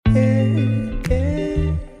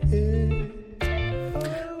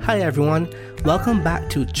Hi everyone, welcome back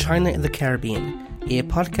to China in the Caribbean, a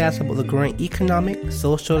podcast about the growing economic,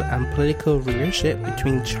 social and political relationship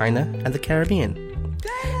between China and the Caribbean.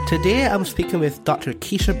 Today I'm speaking with Dr.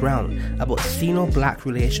 Keisha Brown about Sino-Black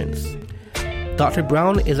relations. Dr.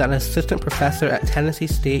 Brown is an assistant professor at Tennessee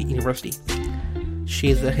State University. She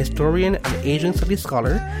is a historian and Asian studies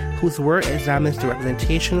scholar whose work examines the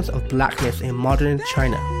representations of blackness in modern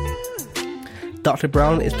China. Dr.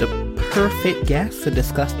 Brown is the perfect guest to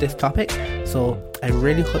discuss this topic, so I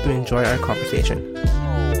really hope you enjoy our conversation.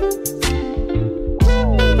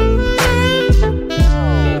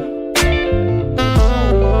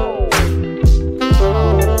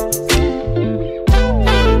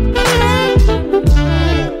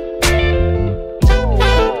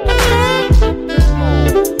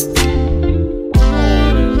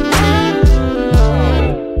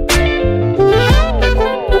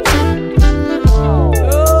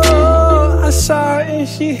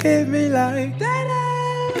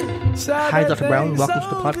 Hi, Dr. Brown. Welcome to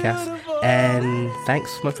the podcast, and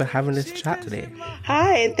thanks so much for having this chat today.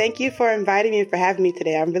 Hi, and thank you for inviting me and for having me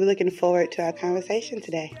today. I'm really looking forward to our conversation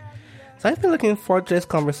today. So I've been looking forward to this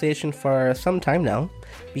conversation for some time now,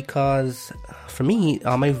 because for me,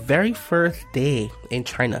 on my very first day in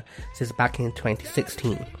China, since back in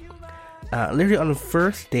 2016, literally on the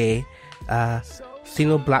first day,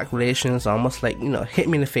 Sino-Black relations almost hit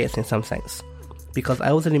me in the face in some sense, because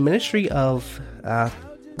I was in the Ministry of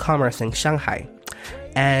Commerce in Shanghai,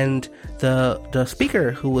 and the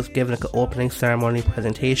speaker who was giving an opening ceremony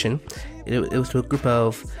presentation, it was to a group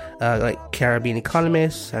of Caribbean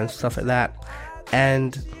economists and stuff like that,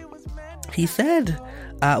 and he said,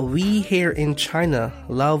 we here in China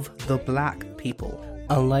love the black people,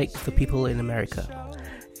 unlike the people in America.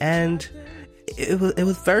 And it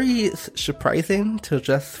was very surprising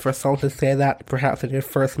for someone to say that, perhaps in their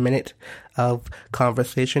first minute of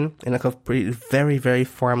conversation in a very, very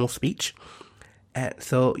formal speech. And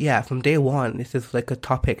so yeah, from day one, this is a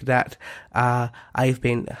topic that I'm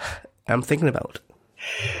thinking about.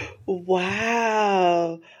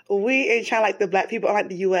 Wow. We in China like the black people, unlike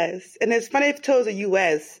the U.S. And it's funny if you chose the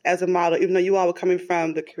U.S. as a model, even though you all were coming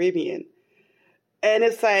from the Caribbean. And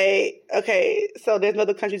it's like, okay, so there's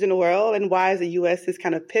other countries in the world, and why is the U.S. this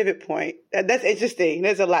kind of pivot point? That's interesting.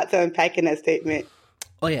 There's a lot to unpack in that statement.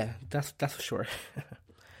 Oh yeah, that's for sure.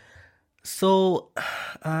 So,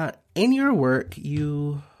 in your work,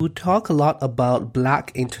 you talk a lot about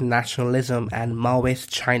Black internationalism and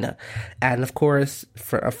Maoist China, and of course,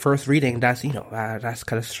 for a first reading, that's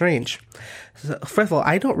kind of strange. So, first of all,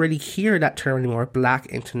 I don't really hear that term anymore, Black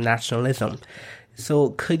internationalism. So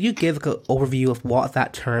could you give an overview of what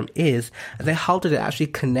that term is, and then how did it actually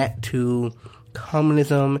connect to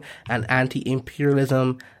communism and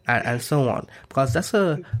anti-imperialism and so on? Because that's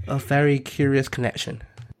a very curious connection.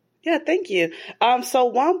 Yeah, thank you. So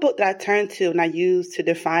one book that I turned to and I use to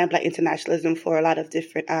define Black internationalism for a lot of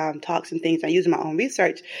different talks and things I use in my own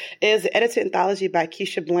research is the edited anthology by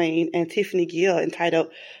Keisha Blaine and Tiffany Gill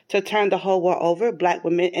entitled To Turn the Whole World Over, Black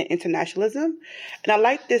Women and Internationalism. And I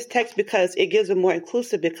like this text because it gives it more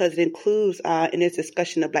inclusive, because it includes in its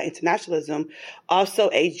discussion of Black internationalism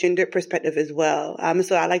also a gender perspective as well. And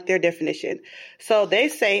so I like their definition. So they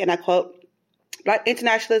say, and I quote, Black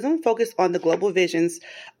internationalism focused on the global visions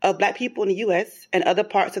of Black people in the U.S. and other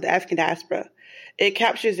parts of the African diaspora. It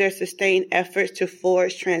captures their sustained efforts to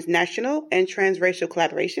forge transnational and transracial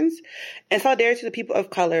collaborations and solidarity to the people of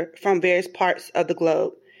color from various parts of the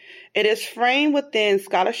globe. It is framed within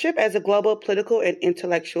scholarship as a global political and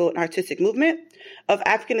intellectual and artistic movement of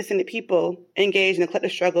African-descended people engaged in a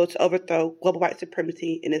collective struggle to overthrow global white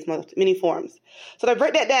supremacy in its many forms. So to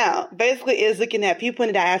break that down, basically is looking at people in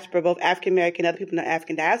the diaspora, both African-American and other people in the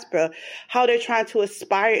African diaspora, how they're trying to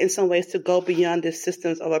aspire in some ways to go beyond the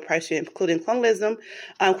systems of oppression, including colonialism,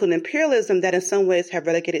 including imperialism, that in some ways have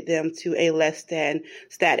relegated them to a less than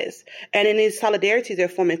status. And in these solidarities, they're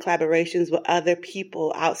forming collaborations with other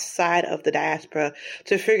people outside of the diaspora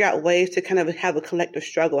to figure out ways to kind of have a collective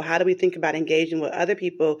struggle. How do we think about engaging with other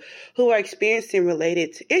people who are experiencing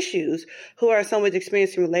related issues, who are in some ways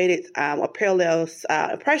experiencing related or parallel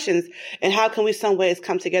oppressions, and how can we in some ways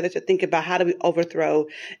come together to think about how do we overthrow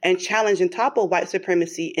and challenge and topple white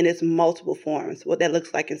supremacy in its multiple forms, what that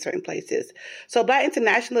looks like in certain places. So Black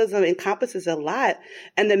internationalism encompasses a lot,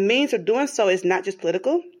 and the means of doing so is not just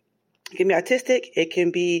political. It can be artistic. It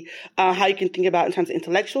can be how you can think about in terms of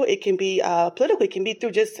intellectual. It can be political. It can be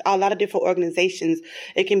through just a lot of different organizations.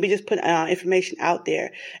 It can be just putting information out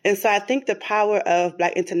there. And so I think the power of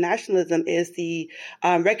Black internationalism is the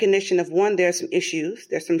recognition of, one, there's some issues.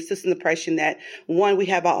 There's some system oppression that, one, we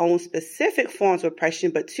have our own specific forms of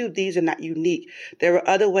oppression, but two, these are not unique. There are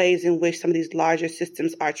other ways in which some of these larger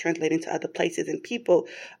systems are translating to other places and people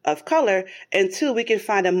of color. And two, we can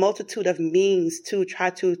find a multitude of means to try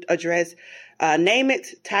to address name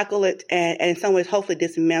it, tackle it, and in some ways, hopefully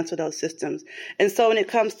dismantle those systems. And so when it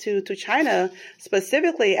comes to China,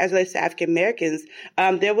 specifically as it relates to African Americans,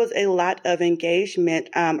 there was a lot of engagement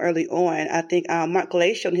early on. I think Mark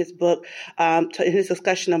Glacier in his book, in his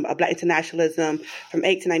discussion of Black internationalism from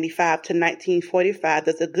 1895 to 1945,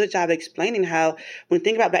 does a good job of explaining how when we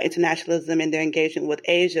think about Black internationalism and their engagement with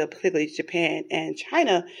Asia, particularly Japan and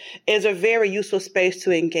China, is a very useful space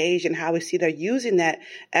to engage in how we see they're using that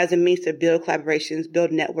as a means to build collaborations,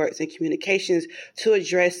 build networks and communications to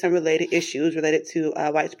address some related issues related to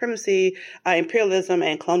white supremacy, imperialism,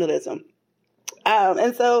 and colonialism.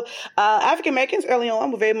 And so African Americans early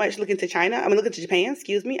on were very much looking to Japan,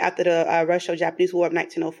 after the Russo-Japanese War of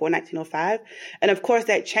 1904, 1905. And of course,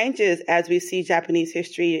 that changes as we see Japanese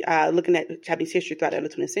history, looking at Japanese history throughout the early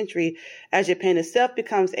 20th century, as Japan itself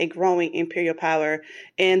becomes a growing imperial power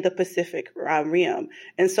in the Pacific Rim.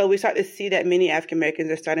 And so we start to see that many African Americans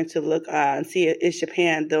are starting to look and see is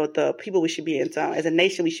Japan the people we should be as a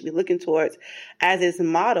nation we should be looking towards as its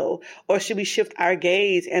model, or should we shift our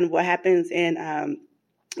gaze? And what happens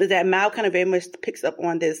is that Mao kind of very much picks up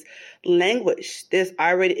on this language, this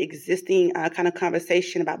already existing kind of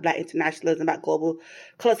conversation about Black internationalism, about global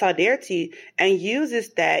color solidarity, and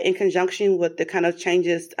uses that in conjunction with the kind of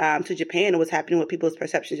changes to Japan and what's happening with people's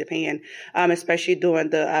perception of Japan, especially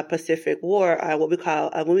during the Pacific War, what we call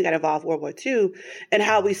when we got involved World War II, and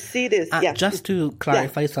how we see this. Just to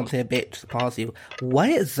clarify something a bit, to pause you,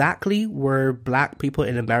 why exactly were Black people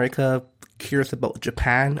in America curious about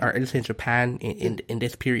Japan or interested in Japan in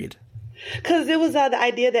this period? Because it was the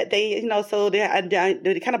idea that they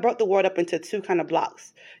kind of broke the world up into two kind of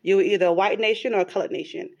blocks. You were either a white nation or a colored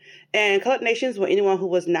nation. And colored nations were anyone who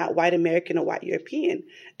was not white American or white European.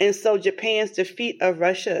 And so Japan's defeat of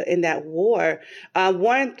Russia in that war,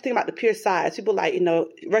 one thing about the pure size, people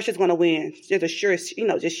Russia's going to win. There's a sure,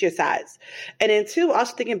 just sheer size. And then two,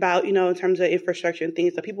 also thinking about, in terms of infrastructure and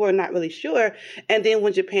things, so people were not really sure. And then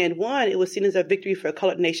when Japan won, it was seen as a victory for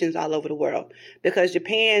colored nations all over the world, because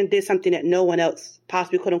Japan did something that no one else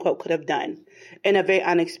possibly, quote unquote, could have done in a very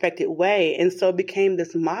unexpected way. And so it became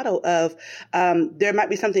this model of there might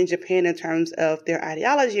be something in Japan in terms of their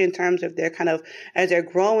ideology, in terms of their kind of, as they're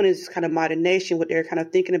growing as this kind of modern nation, what they're kind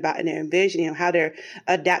of thinking about and they're envisioning, how they're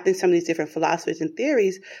adapting some of these different philosophies and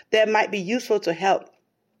theories that might be useful to help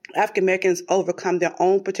African Americans overcome their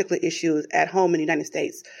own particular issues at home in the United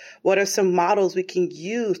States. What are some models we can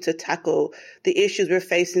use to tackle the issues we're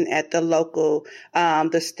facing at the local,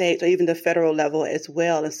 the state, or even the federal level as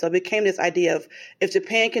well? And so it became this idea of, if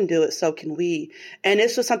Japan can do it, so can we. And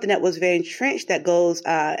this was something that was very entrenched, that goes,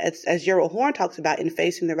 as Gerald Horne talks about in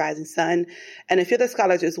Facing the Rising Sun, and a few other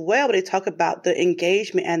scholars as well, where they talk about the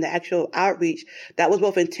engagement and the actual outreach that was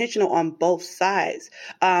both intentional on both sides,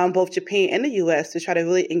 both Japan and the U.S., to try to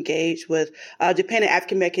really engage with Japan and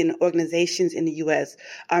African American organizations in the U.S.,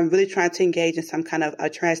 really trying to engage in some kind of a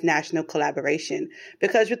transnational collaboration.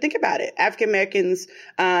 Because you think about it, African Americans,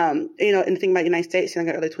 and think about the United States in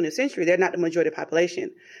the early 20th century, they're not the majority of the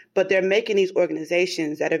population, but they're making these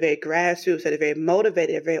organizations that are very grassroots, that are very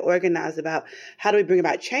motivated, very organized about how do we bring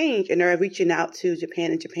about change, and they're reaching out to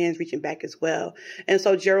Japan, and Japan's reaching back as well. And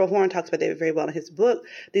so Gerald Horne talks about that very well in his book,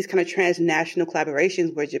 these kind of transnational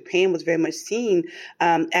collaborations where Japan was very much seen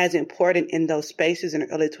as important in those spaces in the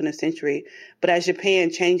early 20th century. But as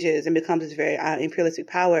Japan changes and becomes this very imperialistic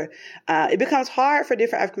power, it becomes hard for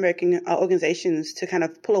different African American organizations to kind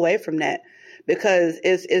of pull away from that, because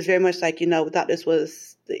it's very much like, we thought this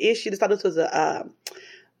was the issue. We thought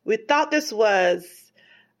this was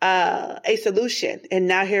a solution. And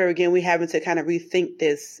now here again, we're having to kind of rethink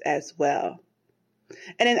this as well.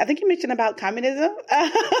 And then I think you mentioned about communism.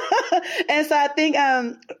 And so I think,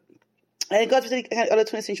 and it goes to the other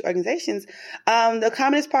 20th century organizations. The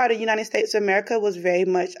Communist Party of the United States of America was very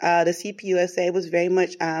much, the CPUSA was very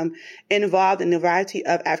much involved in a variety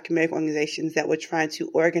of African American organizations that were trying to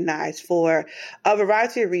organize for a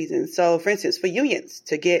variety of reasons. So, for instance, for unions,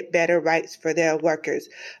 to get better rights for their workers,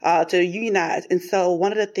 to unionize. And so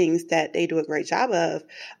one of the things that they do a great job of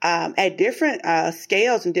at different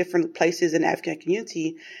scales in different places in the African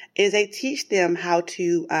community is they teach them how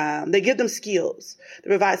to, they give them skills. They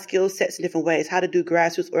provide skill sets in different ways, how to do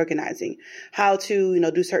grassroots organizing, how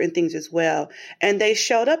to, do certain things as well. And they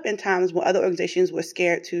showed up in times when other organizations were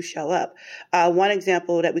scared to show up. One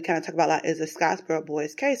example that we kind of talk about a lot is the Scottsboro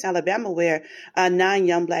Boys case in Alabama, where 9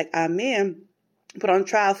 young black men put on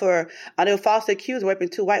trial for, they were falsely accused of raping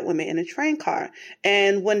 2 white women in a train car.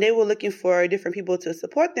 And when they were looking for different people to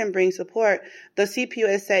support them, bring support, the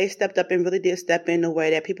CPUSA stepped up and really did step in a way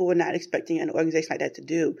that people were not expecting an organization like that to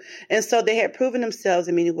do. And so they had proven themselves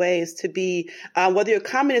in many ways to be, whether you're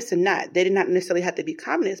communist or not, they did not necessarily have to be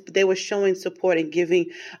communist, but they were showing support and giving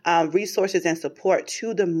resources and support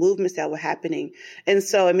to the movements that were happening. And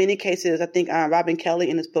so in many cases, I think Robin Kelly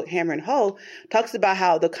in his book Hammer and Hoe talks about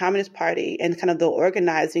how the Communist Party and kind of the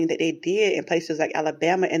organizing that they did in places like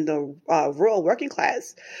Alabama and the rural working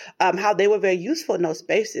class, how they were very useful in those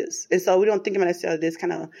spaces. And so we don't think about necessarily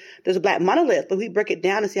there's a black monolith, but we break it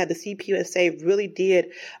down and see how the CPUSA really did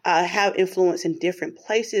have influence in different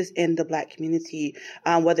places in the black community,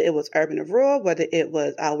 whether it was urban or rural, whether it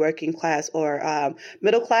was working class or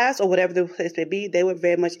middle class or whatever the place may be. They were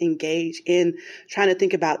very much engaged in trying to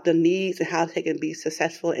think about the needs and how they can be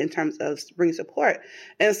successful in terms of bringing support.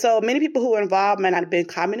 And so many people who were involved might not have been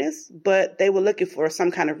communists, but they were looking for some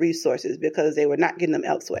kind of resources because they were not getting them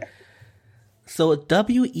elsewhere. So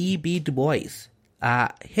W.E.B. Du Bois,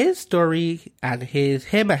 his story and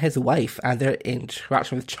him and his wife and their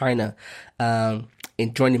interaction with China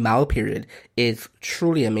during the Mao period is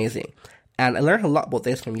truly amazing. And I learned a lot about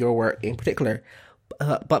this from your work in particular.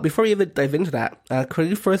 But before we even dive into that, could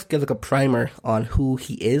you first give a primer on who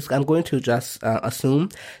he is? I'm going to just assume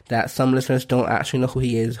that some listeners don't actually know who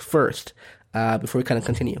he is first, before we kind of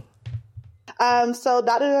continue. So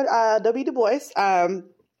Dr. W. Du Bois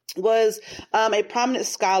was a prominent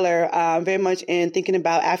scholar, very much in thinking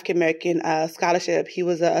about African-American scholarship. He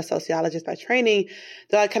was a sociologist by training,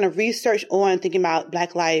 that kind of research on thinking about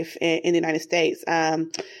Black life in the United States.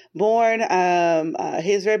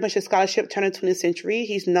 His very much a scholarship turned in the 20th century.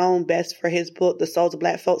 He's known best for his book, The Souls of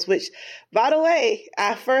Black Folks, which, by the way,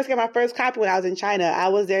 I first got my first copy when I was in China. I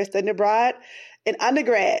was there studying abroad in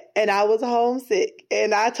undergrad, and I was homesick,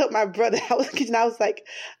 and I took my brother, I was like,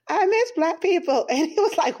 I miss Black people. And he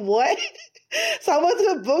was like, what? So I went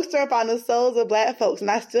to the bookstore, found The Souls of Black Folks, and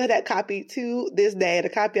I still have that copy to this day, the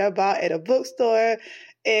copy I bought at a bookstore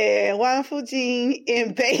in Wangfujing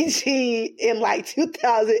in Beijing in like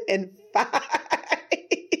 2005.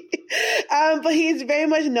 But he's very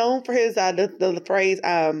much known for his, the phrase,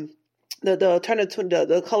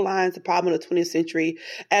 the co-lines, the problem of the 20th century,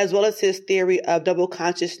 as well as his theory of double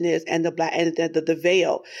consciousness and the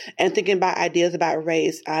veil, and thinking about ideas about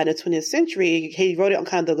race in the 20th century. He wrote it on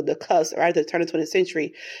kind of the cusp, right, the turn of the 20th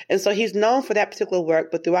century. And so he's known for that particular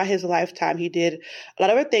work, but throughout his lifetime, he did a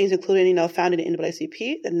lot of other things, including, founding the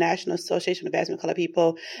NAACP, the National Association of Advancement of Colored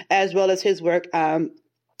People, as well as his work,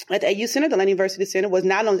 at the AU Center, the Atlanta University Center, was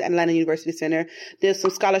not known as Atlanta University Center. There's some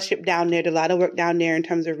scholarship down there, there's a lot of work down there in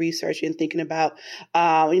terms of research and thinking about,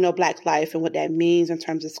 Black life and what that means in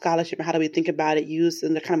terms of scholarship and how do we think about it,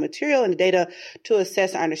 using the kind of material and the data to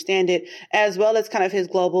assess and understand it, as well as kind of his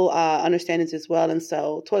global understandings as well. And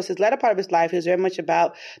so towards his latter part of his life, he was very much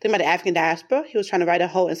about thinking about the African diaspora. He was trying to write a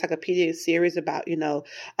whole encyclopedia series about,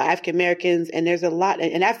 African Americans, and there's a lot,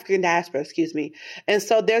 an African diaspora, excuse me. And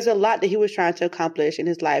so there's a lot that he was trying to accomplish in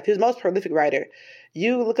his life. He was the most prolific writer.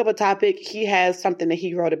 You look up a topic, he has something that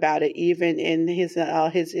he wrote about it, even in his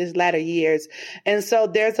latter years. And so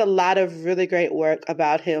there's a lot of really great work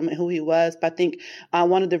about him and who he was. But I think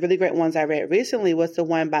one of the really great ones I read recently was the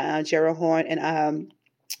one by Gerald Horne and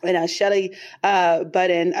Shelley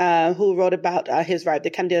Budden, who wrote about his life. They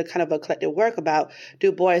kind of did kind of a collective work about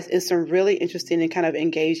Du Bois in some really interesting and kind of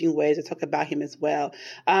engaging ways to talk about him as well.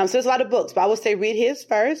 So there's a lot of books, but I would say read his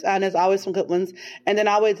first, and there's always some good ones. And then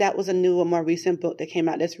always that was a new or more recent book that came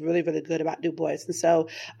out that's really, really good about Du Bois. And so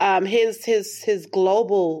his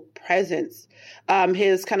global presence,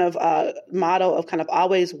 his kind of motto of kind of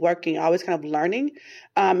always working, always kind of learning,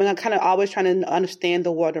 and kind of always trying to understand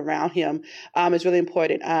the world around him is really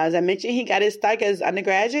important. As I mentioned, he got his start as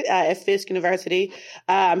undergraduate at Fisk University.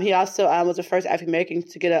 He also was the first African American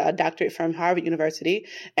to get a doctorate from Harvard University.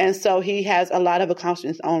 And so he has a lot of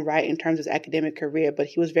accomplishments in his own right in terms of his academic career, but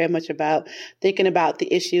he was very much about thinking about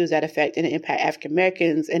the issues that affect and impact African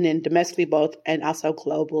Americans, and then domestically both and also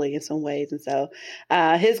globally in some ways. And so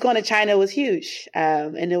his going to China was huge,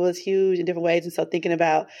 and it was huge in different ways. And so thinking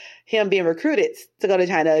about him being recruited to go to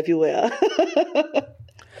China, if you will.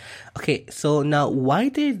 Okay, so now why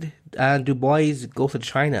did Du Bois go to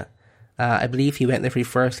China? I believe he went there for the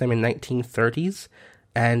first time in 1930s.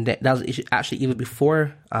 And that was actually even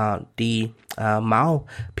before the Mao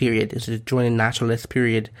period. This is during the nationalist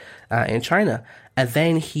period in China. And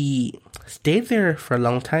then he stayed there for a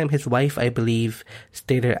long time. His wife, I believe,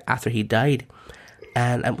 stayed there after he died.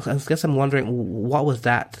 And I guess I'm wondering, what was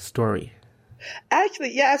that story?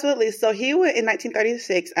 Actually, yeah, absolutely. So he went in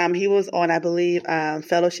 1936. He was on, I believe,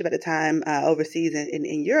 fellowship at the time overseas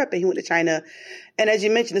in Europe, and he went to China. And as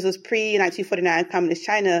you mentioned, this was pre-1949 communist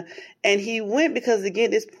China. And he went because, again,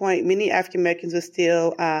 at this point, many African Americans were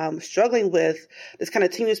still struggling with this kind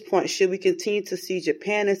of tenuous point. Should we continue to see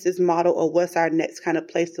Japan as this model, or what's our next kind of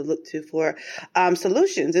place to look to for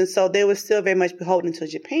solutions? And so they were still very much beholden to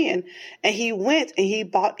Japan. And he went and he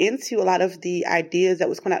bought into a lot of the ideas that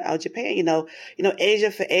was coming out of Japan. You know,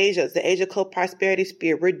 Asia for Asia, the Asia co-prosperity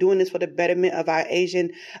spirit. We're doing this for the betterment of our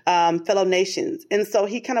Asian fellow nations. And so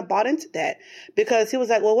he kind of bought into that, because he was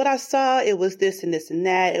like, well, what I saw, it was this and this and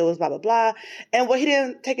that. It was blah, blah, blah. And what he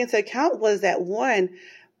didn't take into account was that, one,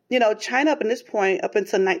 China up in this point, up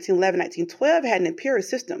until 1911, 1912, had an imperial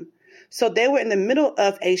system. So they were in the middle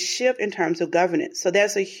of a shift in terms of governance. So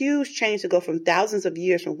there's a huge change to go from thousands of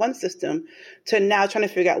years from one system to now trying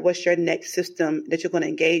to figure out what's your next system that you're going to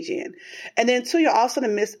engage in. And then two, you're also in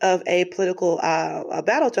the midst of a political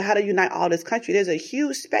battle to how to unite all this country. There's a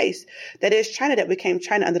huge space that is China that became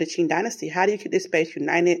China under the Qing dynasty. How do you keep this space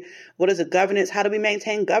united? What is the governance? How do we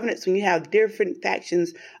maintain governance when you have different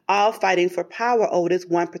factions all fighting for power over this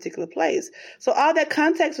one particular place? So all that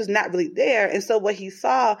context was not really there. And so what he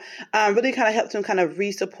saw really kind of helped him kind of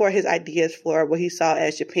re-support his ideas for what he saw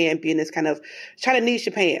as Japan being this kind of Chinese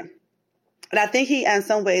Japan. And I think he, in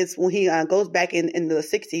some ways, when he goes back in the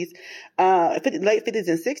 60s, late 50s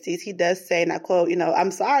and 60s, he does say, and I quote,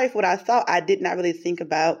 I'm sorry for what I thought. I did not really think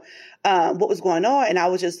about what was going on. And I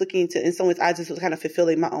was just looking to, in some ways, I just was kind of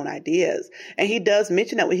fulfilling my own ideas. And he does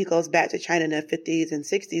mention that when he goes back to China in the 50s and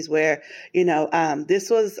 60s, where, this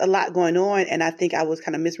was a lot going on. And I think I was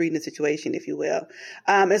kind of misreading the situation, if you will.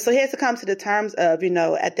 And so he has to come to the terms of,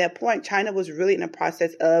 at that point, China was really in the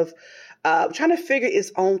process of trying to figure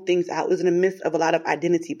its own things out. It was in the midst of a lot of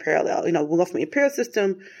identity parallel. We're going from an imperial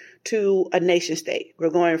system to a nation state.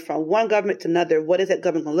 We're going from one government to another. What is that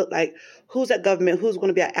government going to look like? Who's that government? Who's going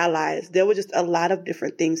to be our allies? There were just a lot of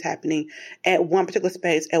different things happening at one particular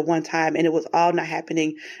space at one time, and it was all not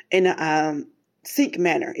happening in a sync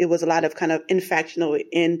manner. It was a lot of kind of infactional,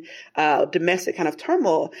 domestic kind of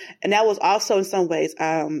turmoil. And that was also in some ways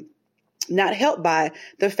not helped by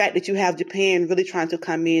the fact that you have Japan really trying to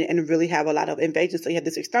come in and really have a lot of invasion. So you have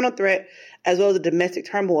this external threat as well as the domestic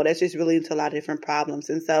turmoil that's just really into a lot of different problems.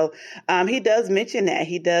 And so he does mention that.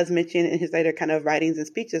 He does mention in his later kind of writings and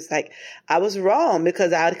speeches, like, I was wrong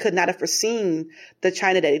because I could not have foreseen the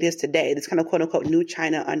China that it is today, this kind of quote unquote new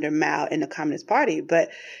China under Mao and the Communist Party. But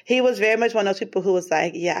he was very much one of those people who was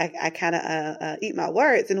like, yeah, I kind of eat my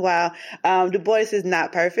words. And while Du Bois is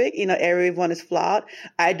not perfect, everyone is flawed,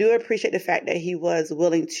 I do appreciate the fact that he was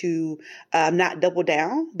willing to not double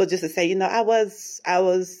down, but just to say, I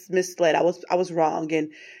was misled. I was wrong.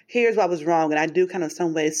 And here's why I was wrong. And I do kind of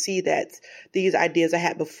some ways see that these ideas I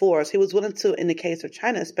had before. So he was willing to, in the case of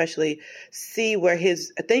China especially, see where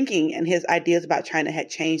his thinking and his ideas about China had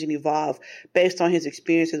changed and evolved based on his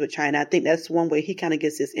experiences with China. I think that's one way he kind of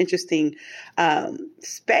gets this interesting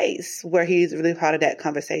space where he's really part of that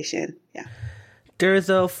conversation. Yeah. There's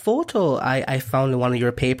a photo I found in one of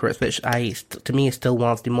your papers, which to me is still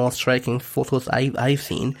one of the most striking photos I've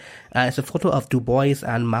seen. It's a photo of Du Bois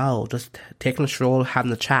and Mao just taking a stroll,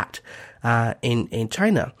 having a chat in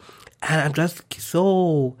China. And I'm just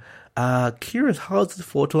so curious, how is this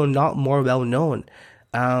photo not more well known?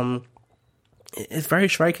 It's very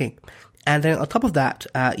striking. And then on top of that,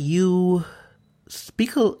 you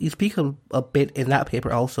speak a bit in that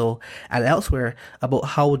paper also and elsewhere about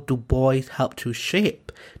how Du Bois helped to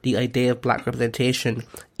shape the idea of black representation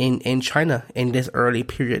in China in this early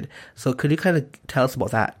period. So could you kind of tell us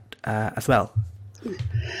about that as well?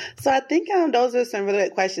 So I think those are some really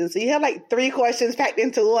good questions. So you have like 3 questions packed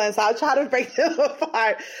into one. So I'll try to break them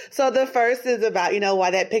apart. So the first is about,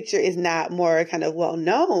 why that picture is not more kind of well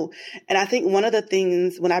known. And I think one of the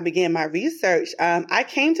things when I began my research, I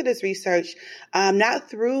came to this research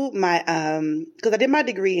not through my, because I did my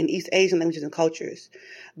degree in East Asian languages and cultures,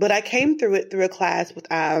 but I came through it through a class with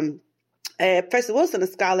Professor Wilson, a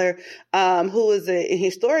scholar who is a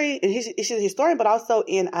historian, and she's a historian, but also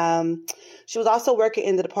in She was also working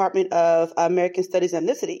in the Department of American Studies and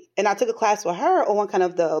Ethnicity. And I took a class with her on kind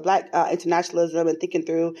of the Black internationalism and thinking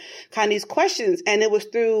through kind of these questions. And it was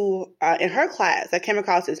through, in her class, I came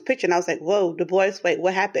across this picture and I was like, whoa, Du Bois, wait,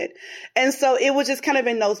 what happened? And so it was just kind of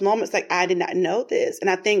in those moments, like, I did not know this. And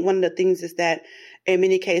I think one of the things is that in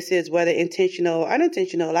many cases, whether intentional or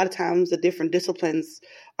unintentional, a lot of times the different disciplines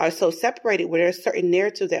are so separated where there's certain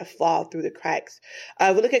narratives that fall through the cracks.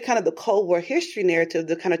 We look at kind of the Cold War history narrative,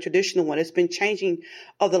 the kind of traditional one. It's been changing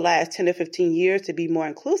over the last 10 to 15 years to be more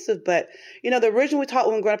inclusive. But, the original we taught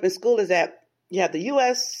when we grew up in school is that you have the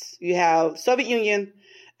U.S., you have Soviet Union,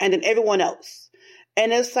 and then everyone else.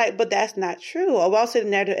 And it's like, but that's not true. I will also say the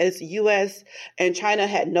narrative is U.S. and China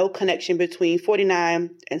had no connection between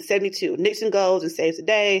 49 and 72. Nixon goes and saves the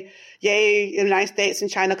day. Yay, the United States and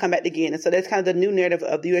China come back again. And so that's kind of the new narrative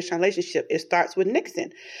of the U.S.-China relationship. It starts with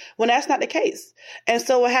Nixon. When that's not the case. And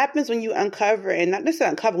so what happens when you uncover, and not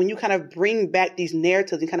necessarily uncover, when you kind of bring back these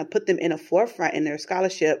narratives and kind of put them in a forefront in their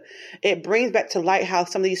scholarship, it brings back to light how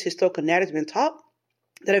some of these historical narratives have been taught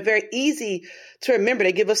that are very easy to remember.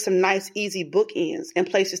 They give us some nice, easy bookends and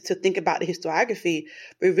places to think about the historiography.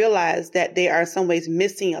 We realize that they are in some ways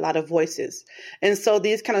missing a lot of voices. And so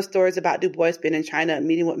these kind of stories about Du Bois being in China,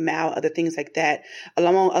 meeting with Mao, other things like that,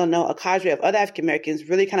 along a cadre of other African Americans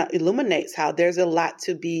really kind of illuminates how there's a lot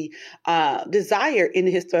to be desired in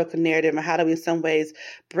the historical narrative and how do we in some ways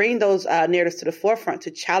bring those narratives to the forefront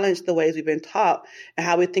to challenge the ways we've been taught and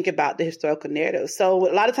how we think about the historical narrative. So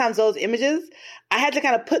a lot of times those images, I had to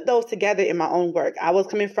kind of put those together in my own work. I was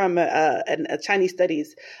coming from a Chinese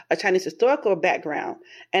studies, a Chinese historical background,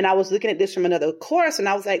 and I was looking at this from another course, and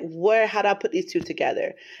I was like, how do I put these two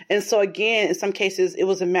together? And so again, in some cases, it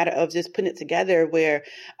was a matter of just putting it together where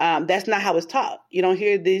that's not how it's taught. You don't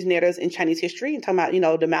hear these narratives in Chinese history and talking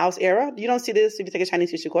about, the Mao's era. You don't see this if you take a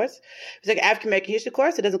Chinese history course. If you take an African American history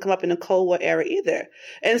course, it doesn't come up in the Cold War era either.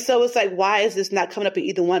 And so it's like, why is this not coming up in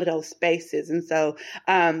either one of those spaces? And so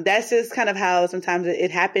that's just kind of how sometimes it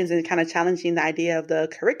happens, and kind of challenging the idea of the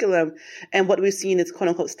curriculum and what we've seen as quote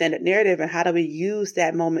unquote standard narrative, and how do we use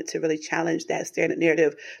that moment to really challenge that standard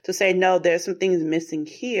narrative to say, no, there's some things missing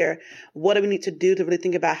here. What do we need to do to really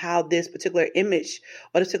think about how this particular image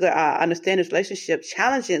or this particular understanding relationship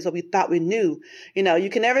challenges what we thought we knew? You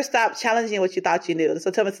can never stop challenging what you thought you knew. So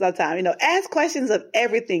tell me sometime, ask questions of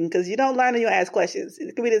everything, because you don't learn and you ask questions.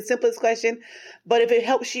 It could be the simplest question, but if it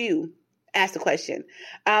helps you, ask the question.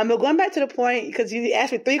 But going back to the point, because you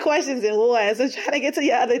asked me 3 questions in one, so I'm trying to get to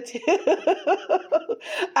your other 2.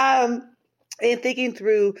 And thinking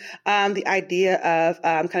through the idea of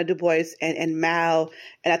kind of Du Bois and Mao.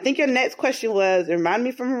 And I think your next question was, remind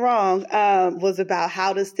me if I'm wrong, was about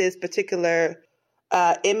how does this particular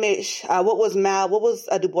image, what was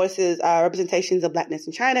Du Bois's representations of Blackness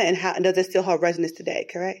in China, and does it still hold resonance today,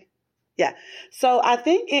 correct? Yeah. So I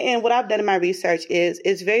think in what I've done in my research is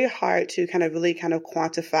it's very hard to really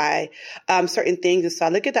quantify certain things. And so I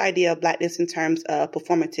look at the idea of Blackness in terms of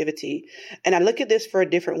performativity. And I look at this for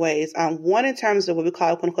different ways. One, in terms of what we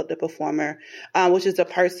call, quote unquote, the performer, which is the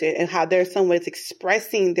person, and how they're some ways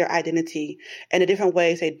expressing their identity in the different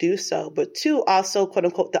ways they do so. But 2, also, quote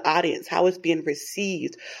unquote, the audience, how it's being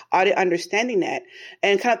received. Are they understanding that?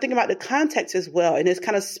 And kind of thinking about the context as well in this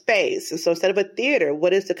kind of space. And so instead of a theater,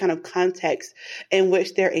 what is the kind of context in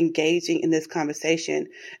which they're engaging in this conversation?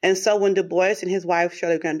 And so when Du Bois and his wife,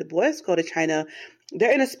 Shirley Graham Du Bois, go to China,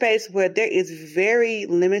 they're in a space where there is very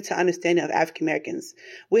limited understanding of African Americans.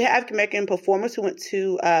 We have African American performers who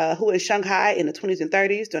who were in Shanghai in the 20s and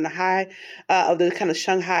 30s during the high of the kind of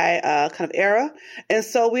Shanghai kind of era. And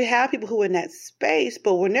so we have people who are in that space,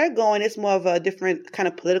 but when they're going, it's more of a different kind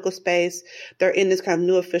of political space. They're in this kind of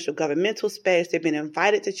new official governmental space. They've been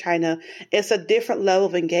invited to China. It's a different level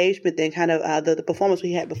of engagement than kind of the performance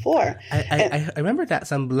we had before. I remember that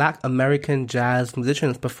some Black American jazz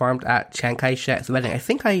musicians performed at Chiang Kai-shek's wedding. I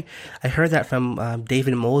think I heard that from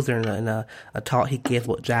David Moser in a talk he gave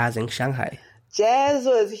about jazz in Shanghai. Jazz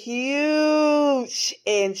was huge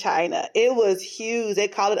in China. It was huge. They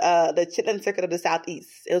call it the Chitlin Circuit of the Southeast.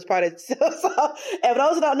 It was part of and for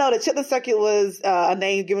those who don't know, the Chitlin Circuit was a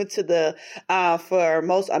name given to the for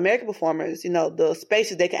most American performers, the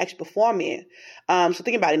spaces they could actually perform in. So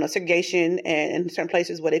think about it, segregation and in certain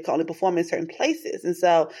places where they can only perform in certain places. And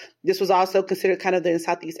so this was also considered kind of in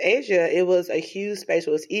Southeast Asia. It was a huge space.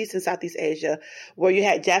 It was East and Southeast Asia where you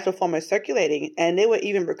had jazz performers circulating, and they were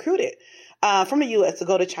even recruited from the U.S. to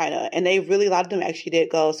go to China. And a lot of them actually did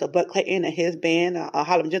go. So Bud Clayton and his band,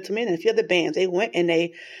 Harlem Gentlemen, and a few other bands, they went and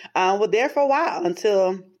they were there for a while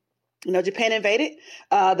until Japan invaded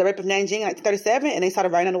the rape of Nanjing in 1937, and they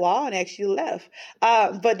started writing on the wall and actually left.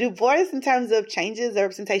 But Du Bois, in terms of changes, the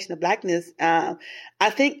representation of Blackness, I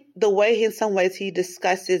think the way in some ways he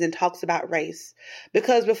discusses and talks about race,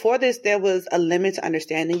 because before this, there was a limit to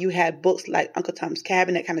understanding. You had books like Uncle Tom's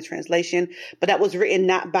Cabin, that kind of translation, but that was written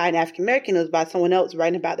not by an African American, it was by someone else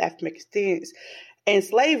writing about the African American experience and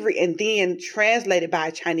slavery, and then translated by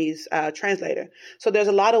a Chinese translator. So there's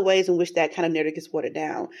a lot of ways in which that kind of narrative gets watered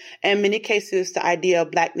down. And in many cases, the idea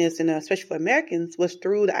of Blackness, and especially for Americans, was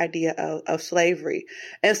through the idea of slavery.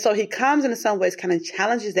 And so he comes in some ways, kind of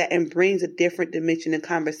challenges that and brings a different dimension and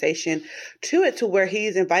conversation to it, to where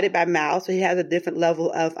he's invited by Mao. So he has a different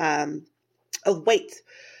level of weight,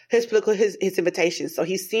 his invitation. So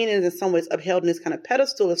he's seen it in some ways upheld in this kind of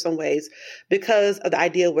pedestal in some ways because of the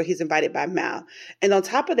idea where he's invited by Mao. And on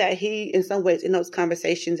top of that, he, in some ways, in those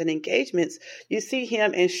conversations and engagements, you see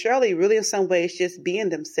him and Shirley really in some ways just being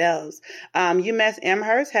themselves. UMass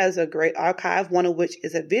Amherst has a great archive, one of which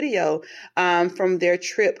is a video from their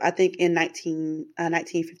trip, I think in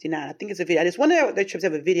 1959. I think it's a video. I just wonder if their trips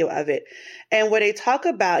have a video of it. And where they talk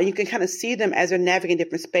about, you can kind of see them as they're navigating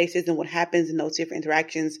different spaces and what happens in those different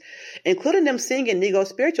interactions, including them singing Negro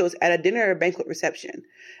spirituals at a dinner or banquet reception.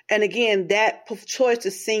 And again, that choice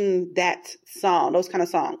to sing that song, those kind of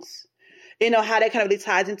songs, how that kind of really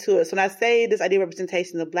ties into it. So when I say this idea of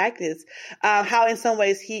representation of Blackness, how in some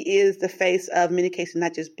ways he is the face of many cases,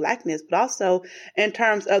 not just Blackness, but also in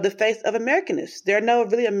terms of the face of Americanness. There are no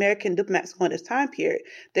really American diplomats going this time period.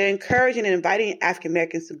 They're encouraging and inviting African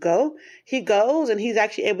Americans to go. He goes, and he's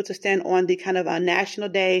actually able to stand on the kind of a national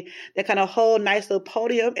day, that kind of whole nice little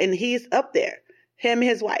podium, and he's up there, him and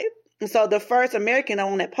his wife. And so the first American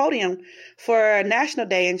on that podium for National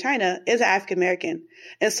Day in China is an African American.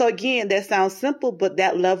 And so again, that sounds simple, but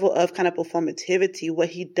that level of kind of performativity, what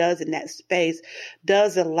he does in that space,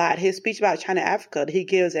 does a lot. His speech about China, Africa that he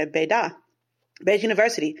gives at Beida, Beijing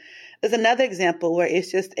University, is another example where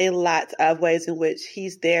it's just a lot of ways in which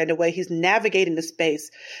he's there, the way he's navigating the space.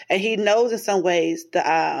 And he knows in some ways the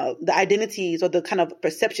identities or the kind of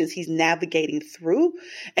perceptions he's navigating through.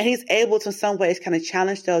 And he's able to in some ways kind of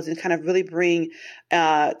challenge those and kind of really bring,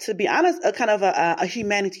 to be honest, a kind of a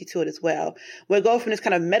humanity to it as well. We go from this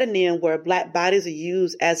kind of metonym where Black bodies are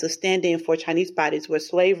used as a stand-in for Chinese bodies, where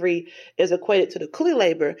slavery is equated to the coolie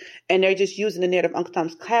labor, and they're just using the narrative of Uncle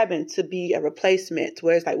Tom's Cabin to be a replacement,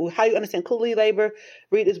 where it's like, well, how you understand coolie labor?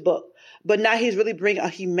 Read this book. But now he's really bringing a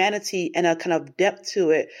humanity and a kind of depth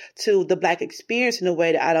to it, to the Black experience in a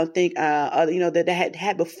way that I don't think, that they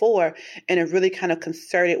had before, in a really kind of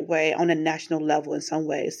concerted way on a national level in some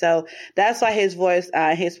ways. So that's why his voice,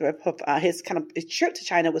 his trip to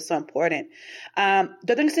China was so important. Do I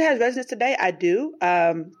think it still has resonance today? I do.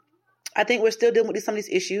 I think we're still dealing with some of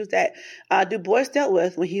these issues that Du Bois dealt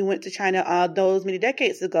with when he went to China those many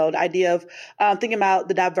decades ago. The idea of thinking about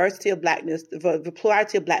the diversity of Blackness, the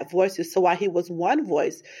plurality of Black voices. So while he was one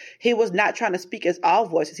voice, he was not trying to speak as all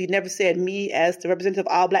voices. He never said, me as the representative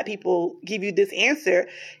of all Black people give you this answer.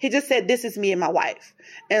 He just said, this is me and my wife.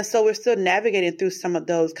 And so we're still navigating through some of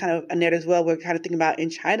those kind of narratives as well. We're kind of thinking about in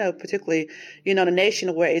China, particularly, the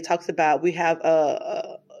nation where it talks about we have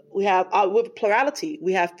with plurality,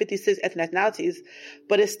 we have 56 ethnic nationalities,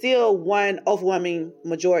 but it's still one overwhelming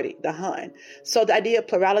majority, the Han. So the idea of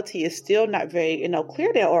plurality is still not very,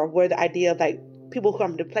 clear there, or where the idea of like people who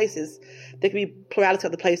come from places, there can be plurality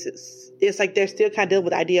of the places. It's like they're still kind of dealing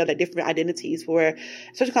with the idea of like different identities, where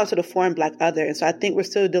especially comes to the foreign Black other. And so I think we're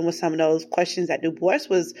still dealing with some of those questions that Du Bois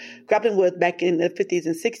was grappling with back in the 50s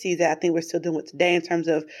and 60s that I think we're still dealing with today in terms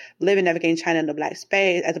of living, navigating China in the Black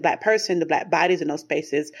space, as a Black person, the Black bodies in those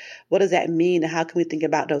spaces. What does that mean, and how can we think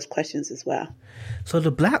about those questions as well? So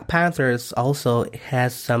the Black Panthers also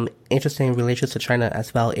has some interesting relations to China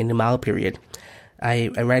as well in the Mao period. I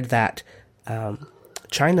read that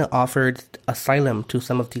China offered asylum to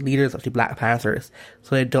some of the leaders of the Black Panthers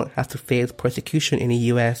so they don't have to face persecution in the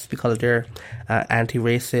U.S. because of their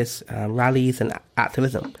anti-racist rallies and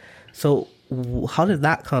activism. So how did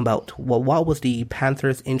that come about? What was the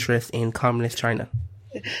Panthers' interest in communist China?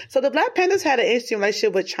 So the Black Panthers had an interesting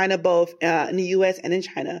relationship with China, both in the U.S. and in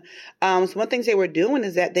China. So one thing they were doing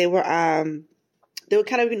is that they were kind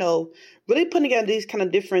of, really putting together these kind of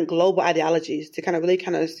different global ideologies to kind of really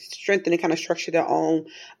kind of strengthen and kind of structure their own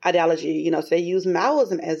ideology. So they used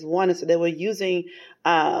Maoism as one. And so they were using,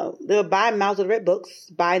 they were buying Mao's Red books,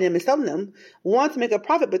 buying them and selling them. One, to make a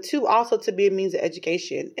profit, but two, also to be a means of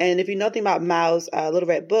education. And if you know anything about Mao's Little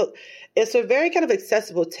Red Book, it's a very kind of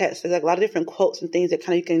accessible text. There's like a lot of different quotes and things that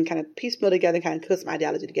you can kind of piecemeal together and kind of put some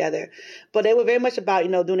ideology together. But they were very much about,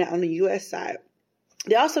 doing that on the U.S. side.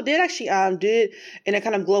 They also did actually did in a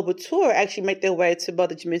kind of global tour actually make their way to both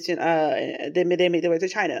that you mentioned they made their way to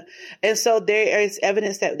China. And so there is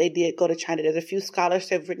evidence that they did go to China. There's a few scholars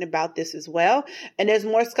that have written about this as well. And there's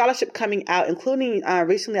more scholarship coming out, including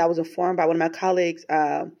recently I was informed by one of my colleagues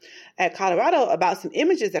at Colorado about some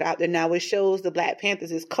images that are out there now, which shows the Black Panthers,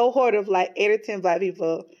 this cohort of like 8 or 10 Black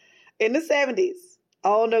people in the 70s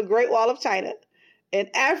on the Great Wall of China in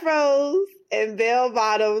afros and bell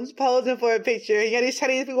bottoms posing for a picture. You got these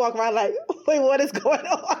Chinese people walking around like, wait, what is going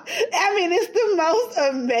on? I mean, it's the most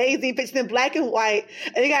amazing picture in black and white.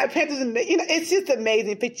 And you got Panthers in the, it's just an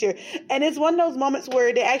amazing picture. And it's one of those moments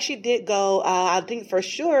where they actually did go, I think for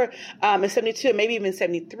sure, in 72, maybe even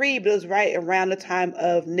 73, but it was right around the time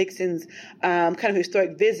of Nixon's, kind of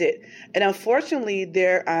historic visit. And unfortunately,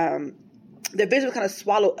 their visit was kind of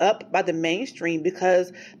swallowed up by the mainstream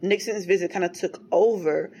because Nixon's visit kind of took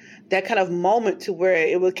over that kind of moment to where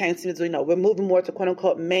it was kind of seems, we're moving more to quote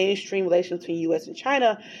unquote mainstream relations between U.S. and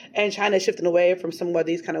China shifting away from some of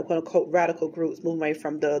these kind of quote unquote radical groups, moving away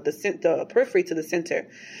from the periphery to the center.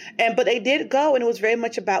 But they did go, and it was very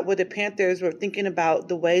much about where the Panthers were thinking about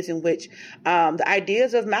the ways in which the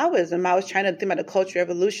ideas of Maoism, Maoist China, think about the Cultural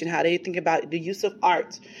Revolution, how they think about the use of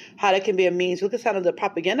art, how that can be a means. Look at some of the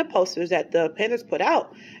propaganda posters that the Panthers put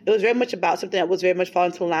out. It was very much about something that was very much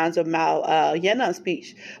falling to the lines of Mao Yan'an's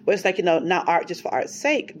speech, where it's like, not art just for art's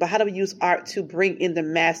sake, but how do we use art to bring in the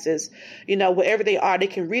masses, wherever they are, they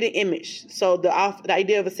can read an image. So the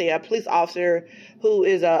idea of, say, a police officer who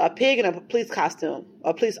is a pig in a police costume,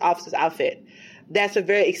 a police officer's outfit, that's a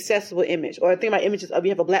very accessible image. Or think about images of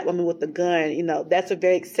you have a black woman with a gun, that's a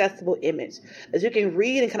very accessible image that you can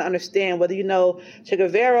read and kind of understand whether you know Che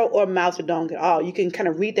Guevara or Mao Zedong at all. You can kind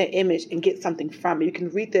of read that image and get something from it. You can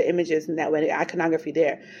read the images in that way, the iconography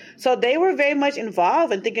there. So they were very much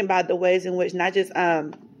involved in thinking about the ways in which not just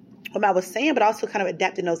what I was saying, but also kind of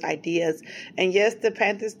adapting those ideas. And yes, the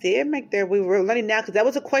Panthers did we were learning now, because that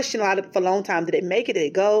was a question for a long time. Did it make it? Did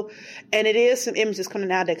it go? And it is some images coming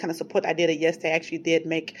out that kind of support the idea that yes, they actually did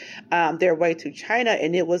make their way to China,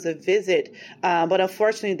 and it was a visit. But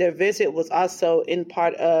unfortunately, their visit was also in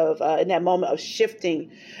part of, in that moment of shifting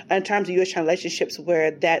in terms of U.S.-China relationships,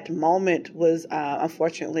 where that moment was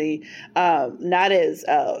unfortunately not as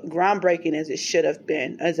groundbreaking as it should have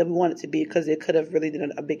been, as we wanted it to be, because it could have really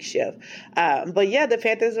done a big shift. But yeah, the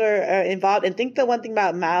Panthers were involved. And I think the one thing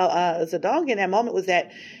about Mao Zedong in that moment was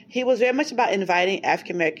that he was very much about inviting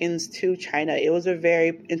African Americans to China. It was a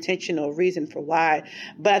very intentional reason for why.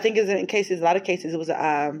 But I think a lot of cases, it was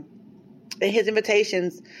in his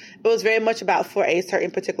invitations, it was very much about for a certain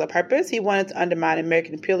particular purpose. He wanted to undermine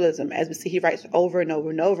American imperialism. As we see, he writes over and over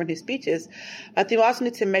and over in his speeches. I think we also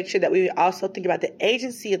need to make sure that we also think about the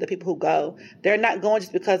agency of the people who go. They're not going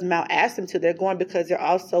just because Mao asked them to. They're going because they're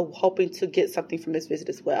also hoping to get something from this visit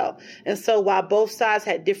as well. And so while both sides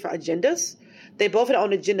had different agendas, they both had their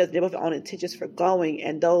own agendas, they both had their own intentions for going,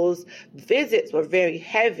 and those visits were very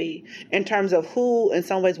heavy in terms of who, in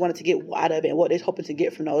some ways, wanted to get out of it and what they're hoping to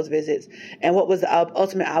get from those visits, and what was the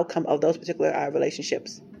ultimate outcome of those particular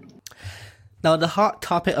relationships. Now, the hot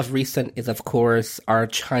topic of recent is, of course, are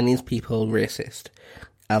Chinese people racist?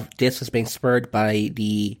 This has been spurred by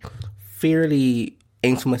the fairly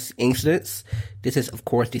infamous incidents. This is, of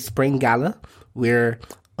course, the Spring Gala, where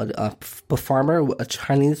a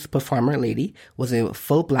Chinese performer lady was in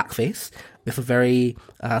full blackface with a very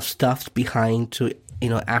stuffed behind to,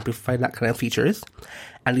 amplify that kind of features.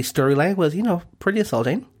 And the storyline was, pretty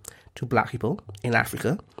assaulting to black people in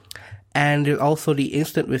Africa. And there's also the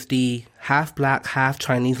incident with the half black, half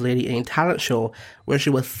Chinese lady in a talent show where she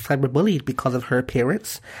was cyberbullied because of her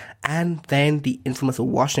appearance. And then the infamous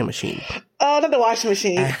washing machine. Oh, not the washing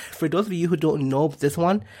machine. For those of you who don't know this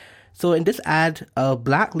one, so in this ad, a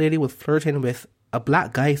black guy was flirting with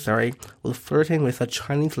a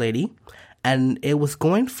Chinese lady, and it was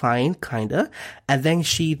going fine, kinda, and then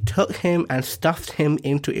she took him and stuffed him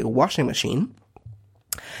into a washing machine,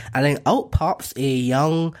 and then out pops a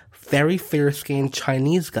young, very fair-skinned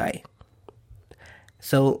Chinese guy.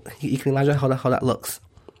 So you can imagine how that looks.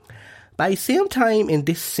 By the same time, in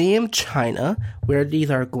this same China, where these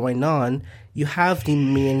are going on, you have the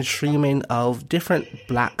mainstreaming of different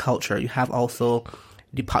black culture. You have also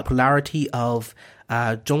the popularity of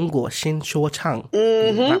中国新说唱,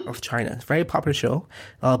 rap of China. It's a very popular show,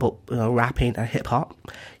 all about rapping and hip hop.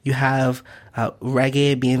 You have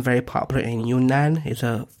reggae being very popular in Yunnan. It's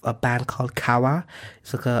a band called Kawa.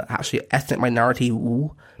 It's like actually ethnic minority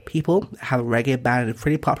Wu people have a reggae band. It's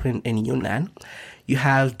pretty popular in Yunnan. You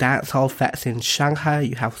have dancehall fests in Shanghai.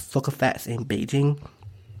 You have soca fests in Beijing.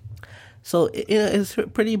 So it's a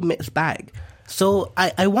pretty mixed bag. So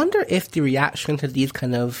I wonder if the reaction to these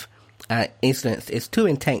kind of incidents is too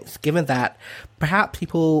intense, given that perhaps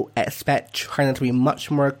people expect China to be much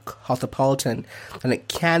more cosmopolitan than it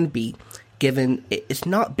can be, given it's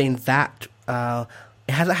not been that, it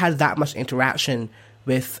hasn't had that much interaction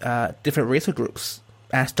with different racial groups,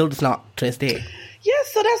 and still does not to this day.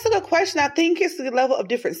 Yes, so that's a good question. I think it's the level of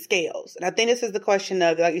different scales. And I think this is the question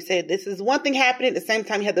of, like you said, this is one thing happening. At the same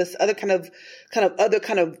time, you have this other kind of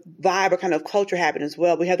vibe or kind of culture happening as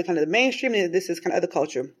well. We have the kind of the mainstream, and this is kind of other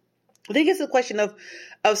culture. I think it's a question of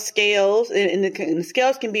scales, and the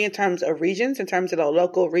scales can be in terms of regions, in terms of the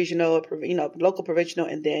local, regional, local, provincial,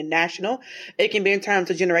 and then national. It can be in terms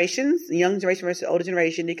of generations, young generation versus older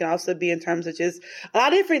generation. It can also be in terms of just a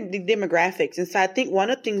lot of different demographics. And so I think one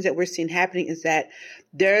of the things that we're seeing happening is that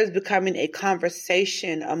there's becoming a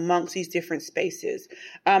conversation amongst these different spaces.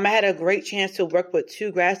 I had a great chance to work with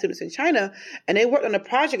 2 grad students in China, and they worked on a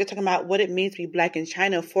project talking about what it means to be Black in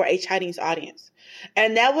China for a Chinese audience.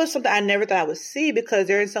 And that was something I never thought I would see, because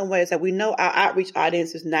there are in some ways that we know our outreach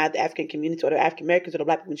audience is not the African community or the African Americans or the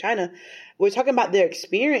Black people in China. We're talking about their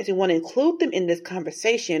experience and want to include them in this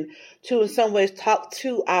conversation to in some ways talk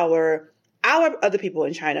to our other people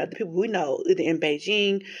in China, the people we know, either in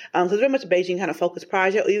Beijing, because very much a Beijing kind of focused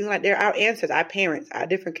project, or even like they're our ancestors, our parents, our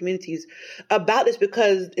different communities about this,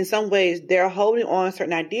 because in some ways they're holding on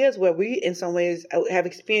certain ideas where we in some ways have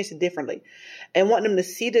experienced it differently and want them to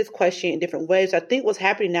see this question in different ways. So I think what's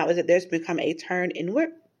happening now is that there's become a turn inward.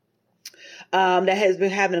 That has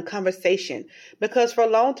been having a conversation, because for a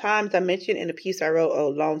long time, as I mentioned in a piece I wrote a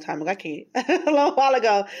long time ago, a long while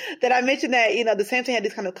ago, that I mentioned that, the same thing had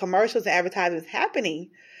these kind of commercials and advertisements happening.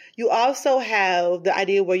 You also have the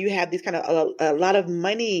idea where you have these kind of a lot of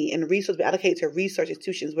money and resources allocated to research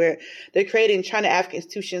institutions, where they're creating China African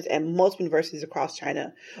institutions at most universities across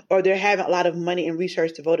China, or they're having a lot of money and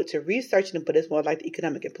research devoted to researching, but it's more like the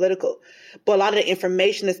economic and political. But a lot of the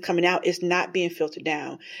information that's coming out is not being filtered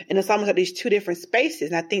down. And it's almost like these 2 different spaces.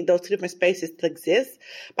 And I think those 2 different spaces still exist.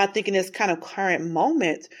 But I think in this kind of current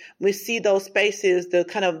moment, we see those spaces, they're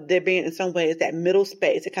being in some ways that middle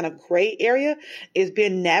space, the kind of gray area is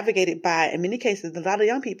being navigated by, in many cases, a lot of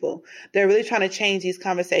young people. They're really trying to change these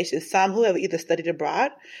conversations. Some who have either studied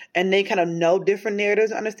abroad and they kind of know different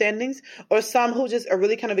narratives and understandings, or some who just are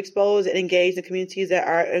really kind of exposed and engaged in communities that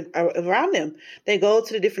are around them. They go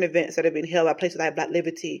to the different events that are being held by places like Black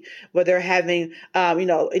Liberty, where they're having,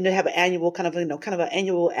 and they have an annual kind of an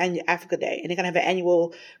annual Africa Day, and they're going to have an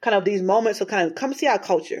annual kind of these moments to kind of come see our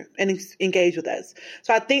culture and engage with us.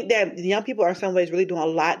 So I think that the young people are in some ways really doing a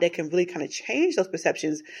lot that can really kind of change those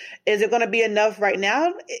perceptions. Is it going to be enough right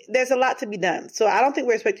now? There's a lot to be done. So I don't think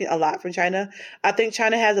we're expecting a lot from China. I think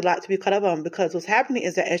China has a lot to be caught up on, because what's happening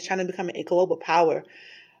is that as China becoming a global power,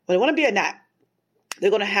 whether they want to be or not,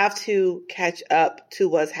 they're going to have to catch up to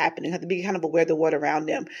what's happening, have to be kind of aware of the world around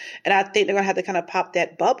them. And I think they're going to have to kind of pop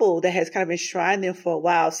that bubble that has kind of enshrined them for a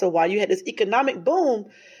while. So while you had this economic boom,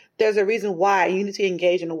 there's a reason why you need to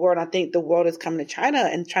engage in the world. I think the world is coming to China,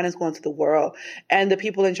 and China's going to the world. And the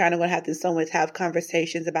people in China are going to have to in some ways have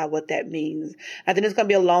conversations about what that means. I think it's going to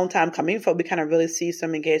be a long time coming before we kind of really see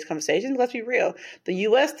some engaged conversations. Let's be real. The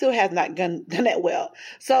U.S. still has not done that well.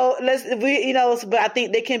 So but I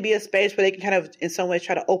think there can be a space where they can kind of in some ways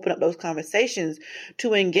try to open up those conversations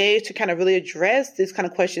to engage, to kind of really address these kind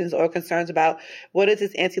of questions or concerns about where does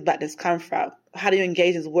this anti-Blackness come from? How do you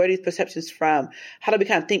engage in where are these perceptions from? How do we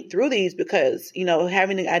kind of think through these? Because,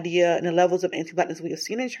 having the idea and the levels of anti-Blackness we have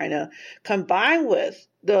seen in China combined with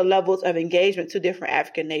the levels of engagement to different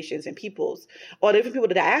African nations and peoples, or different people,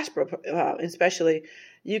 the diaspora, especially,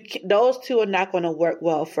 those 2 are not going to work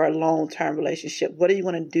well for a long-term relationship. What are you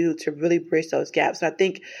going to do to really bridge those gaps? And I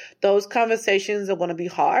think those conversations are going to be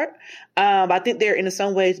hard. I think they're in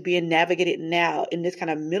some ways being navigated now in this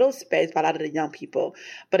kind of middle space by a lot of the young people.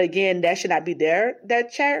 But again, that should not be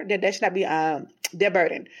that should not be their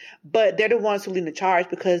burden. But they're the ones who lead the charge,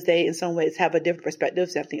 because they in some ways have a different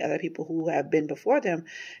perspective than I think other people who have been before them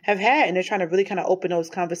have had. And they're trying to really kind of open those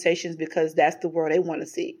conversations, because that's the world they want to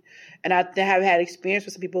see. And I have had experience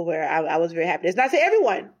with some people where I was very happy. It's not to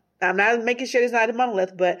everyone. I'm not making sure it's not a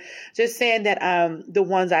monolith, but just saying that the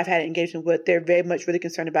ones I've had engagement with, they're very much really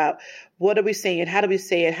concerned about what are we saying, how do we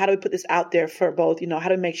say it, how do we put this out there for both, how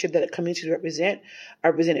do we make sure that the communities are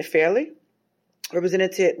represented fairly,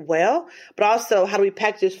 represented well, but also how do we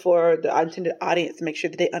package this for the intended audience to make sure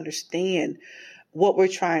that they understand what we're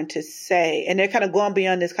trying to say. And they're kind of going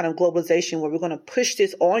beyond this kind of globalization where we're going to push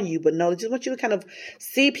this on you, but no, I just want you to kind of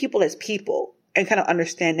see people as people. and kind of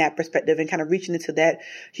understand that perspective and kind of reaching into that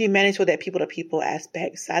humanity or that people to people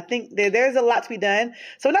aspect. So I think there's a lot to be done.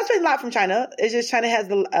 So we're not expecting a lot from China. It's just China has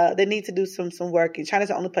they need to do some work, and China's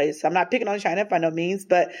the only place. So I'm not picking on China by no means,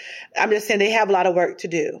 but I'm just saying they have a lot of work to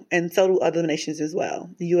do, and so do other nations as well,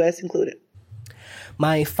 the U.S. included.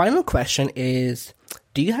 My final question is,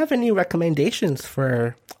 do you have any recommendations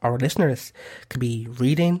for our listeners? Could be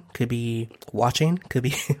reading, could be watching, could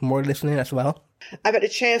be more listening as well. I've had the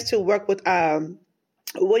chance to work with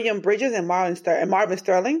William Bridges and Marvin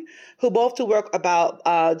Sterling, who both do work about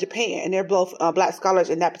Japan, and they're both Black scholars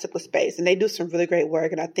in that particular space, and they do some really great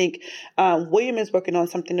work. And I think William is working on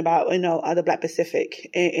something about the Black Pacific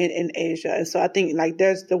in Asia, and so I think like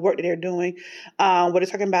there's the work that they're doing where they're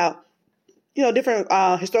talking about different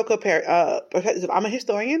historical perspectives. I'm a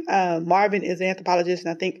historian. Marvin is an anthropologist,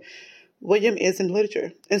 and I think William is in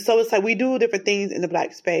literature. And so it's like we do different things in the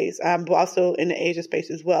Black space, but also in the Asia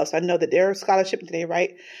space as well. So I know that their scholarship today,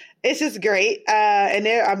 right? It's just great. And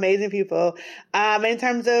they're amazing people. In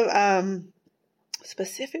terms of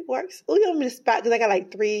specific works, you know me to spot because I got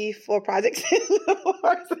like 3-4 projects in the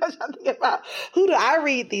works. So I'm trying to think about who do I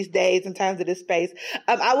read these days in terms of this space.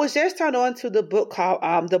 I was just turned on to the book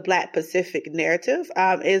called The Black Pacific Narrative.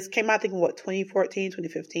 It came out, I think, 2014,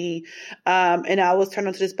 2015. And I was turned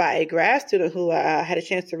on to this by a grad student who I had a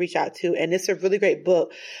chance to reach out to. And it's a really great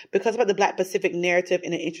book because it's about the Black Pacific narrative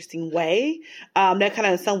in an interesting way. That kind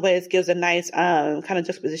of in some ways gives a nice kind of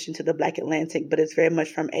juxtaposition to the Black Atlantic, but it's very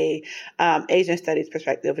much from a Asian studies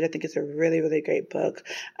perspective, which I think is a really, really great book.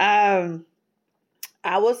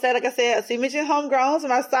 I will say, like I said, so you mentioned Homegrown,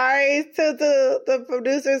 so I'm sorry to the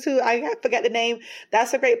producers who I forgot the name.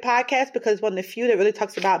 That's a great podcast because it's one of the few that really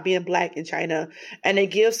talks about being Black in China, and it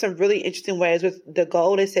gives some really interesting ways with the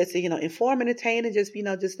goal. It says to, inform, entertain, and just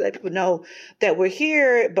let people know that we're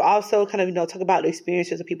here, but also kind of, talk about the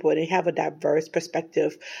experiences of people, and they have a diverse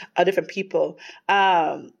perspective of different people.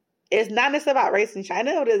 It's not necessarily about race in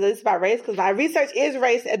China. It's about race because my research is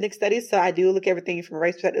race ethnic studies. So I do look at everything from a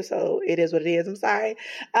race perspective. So it is what it is. I'm sorry.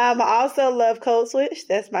 I also love Code Switch.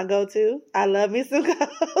 That's my go-to. I love me some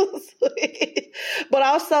Code Switch. But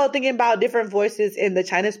also thinking about different voices in the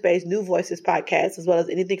China space, New Voices podcast, as well as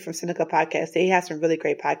anything from Seneca podcast. They have some really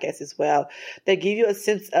great podcasts as well that give you a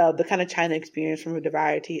sense of the kind of China experience from a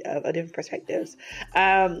variety of different perspectives.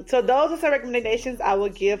 So those are some recommendations I will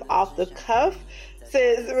give off the cuff.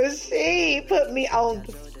 Since Rashid put me on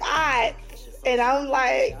the spot, and I'm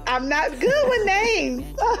like, I'm not good with names.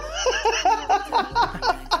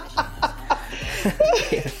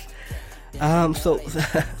 So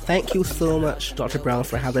thank you so much, Dr. Brown,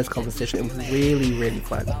 for having this conversation. It was really, really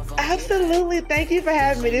fun. Absolutely. Thank you for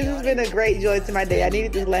having me. This has been a great joy to my day. I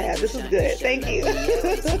needed this laugh. This was good. Thank you.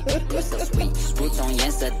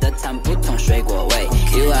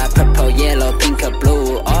 You are purple, yellow, pink,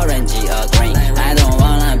 blue, orange, or green. I don't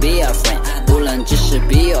wanna be your friend. 不能只是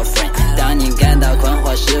be your friend。 当你感到困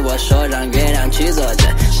惑时，我说让月亮去作证，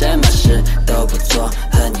什么事都不做，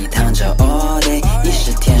和你躺着 all day。 你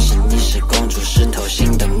是天使，你是公主，是偷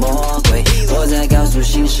心的魔鬼。我在高速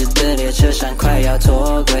行驶的列车上快要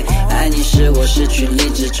脱轨，爱你使我失去理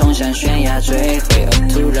智，冲向悬崖坠毁。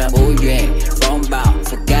突然乌云风暴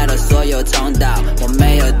覆盖了所有通道，我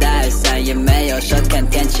没有带伞，也没有收看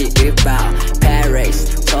天气预报。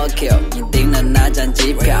 Paris、Tokyo， 你订了哪张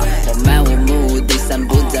机票？我漫无目的散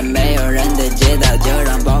步在没有人的街道，就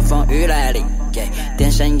让暴风雨来临，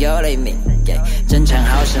电闪又雷鸣，正常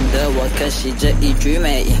好胜的我可惜这一句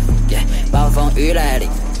没赢，暴风雨来临，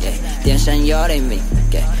电闪又雷鸣，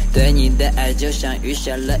对你的爱就像雨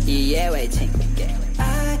下了一夜未晴。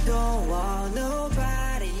I don't want